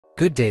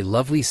Good day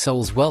lovely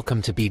souls,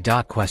 welcome to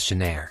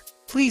B.questionnaire.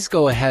 Please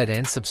go ahead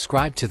and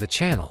subscribe to the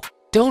channel.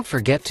 Don't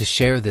forget to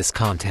share this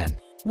content.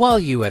 While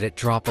you at it,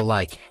 drop a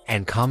like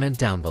and comment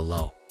down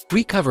below.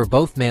 We cover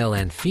both male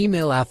and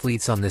female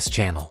athletes on this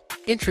channel.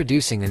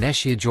 Introducing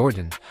Aneshia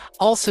Jordan,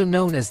 also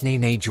known as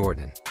Nene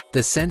Jordan,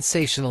 the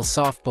sensational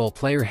softball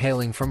player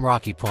hailing from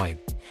Rocky Point,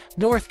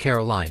 North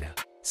Carolina.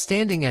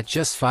 Standing at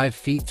just 5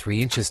 feet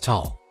 3 inches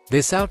tall,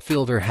 this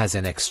outfielder has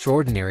an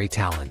extraordinary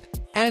talent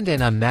and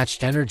an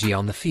unmatched energy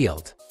on the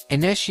field.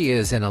 Aneshia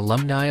is an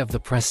alumni of the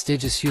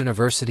prestigious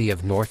University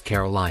of North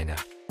Carolina,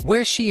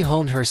 where she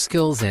honed her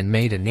skills and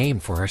made a name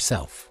for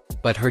herself.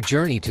 But her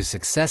journey to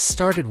success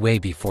started way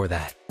before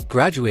that.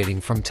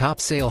 Graduating from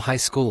Topsail High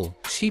School,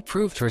 she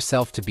proved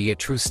herself to be a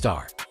true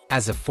star.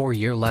 As a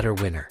 4-year letter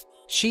winner,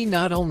 she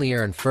not only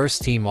earned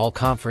first-team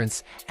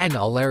All-Conference and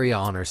All-Area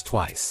honors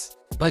twice,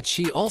 but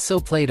she also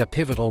played a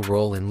pivotal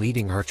role in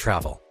leading her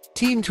travel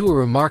team to a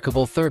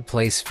remarkable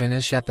third-place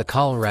finish at the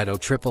Colorado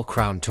Triple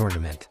Crown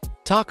Tournament.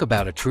 Talk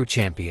about a true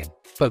champion.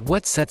 But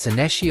what sets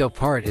Aneshia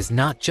apart is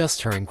not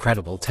just her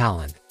incredible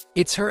talent,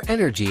 it's her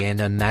energy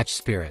and unmatched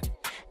spirit.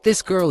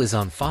 This girl is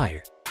on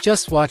fire.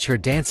 Just watch her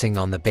dancing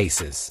on the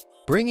bases,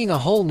 bringing a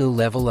whole new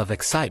level of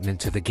excitement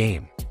to the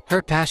game.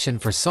 Her passion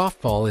for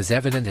softball is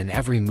evident in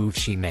every move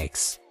she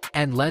makes.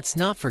 And let's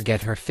not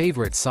forget her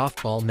favorite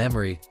softball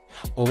memory,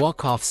 a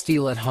walk-off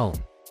steal at home.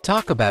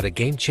 Talk about a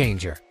game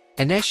changer.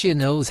 Aneshia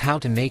knows how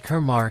to make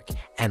her mark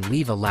and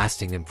leave a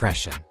lasting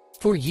impression.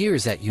 For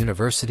years at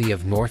University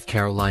of North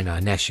Carolina,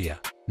 Aneshia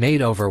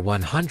made over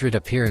 100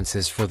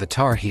 appearances for the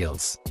Tar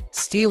Heels,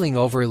 stealing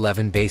over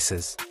 11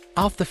 bases.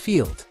 Off the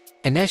field,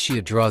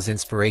 Aneshia draws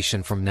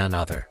inspiration from none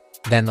other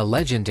than the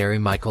legendary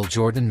Micheal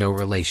Jordan, no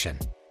relation,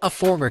 a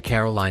former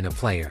Carolina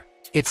player.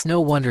 It's no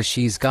wonder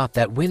she's got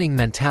that winning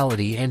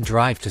mentality and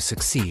drive to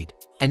succeed.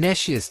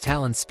 Aneshia's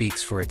talent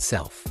speaks for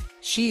itself.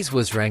 She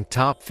was ranked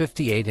top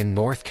 58 in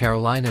North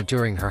Carolina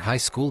during her high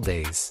school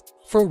days,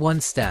 for one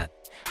stat,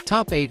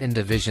 top 8 in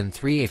Division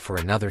 3A for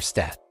another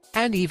stat,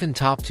 and even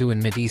top 2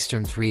 in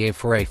Mid-Eastern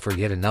 3A for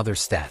yet another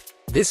stat.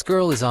 This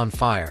girl is on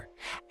fire,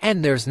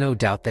 and there's no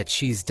doubt that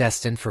she's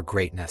destined for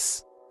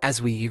greatness. As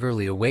we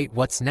eagerly await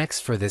what's next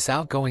for this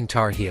outgoing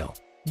Tar Heel,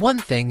 one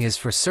thing is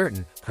for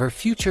certain, her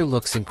future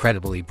looks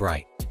incredibly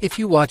bright. If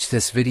you watched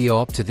this video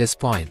up to this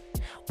point,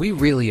 we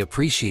really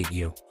appreciate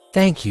you.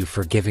 Thank you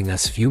for giving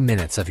us a few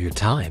minutes of your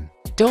time.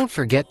 Don't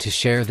forget to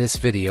share this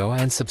video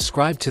and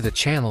subscribe to the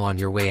channel on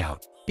your way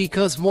out,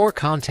 because more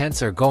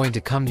contents are going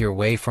to come your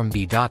way from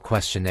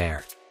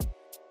B.questionnaire.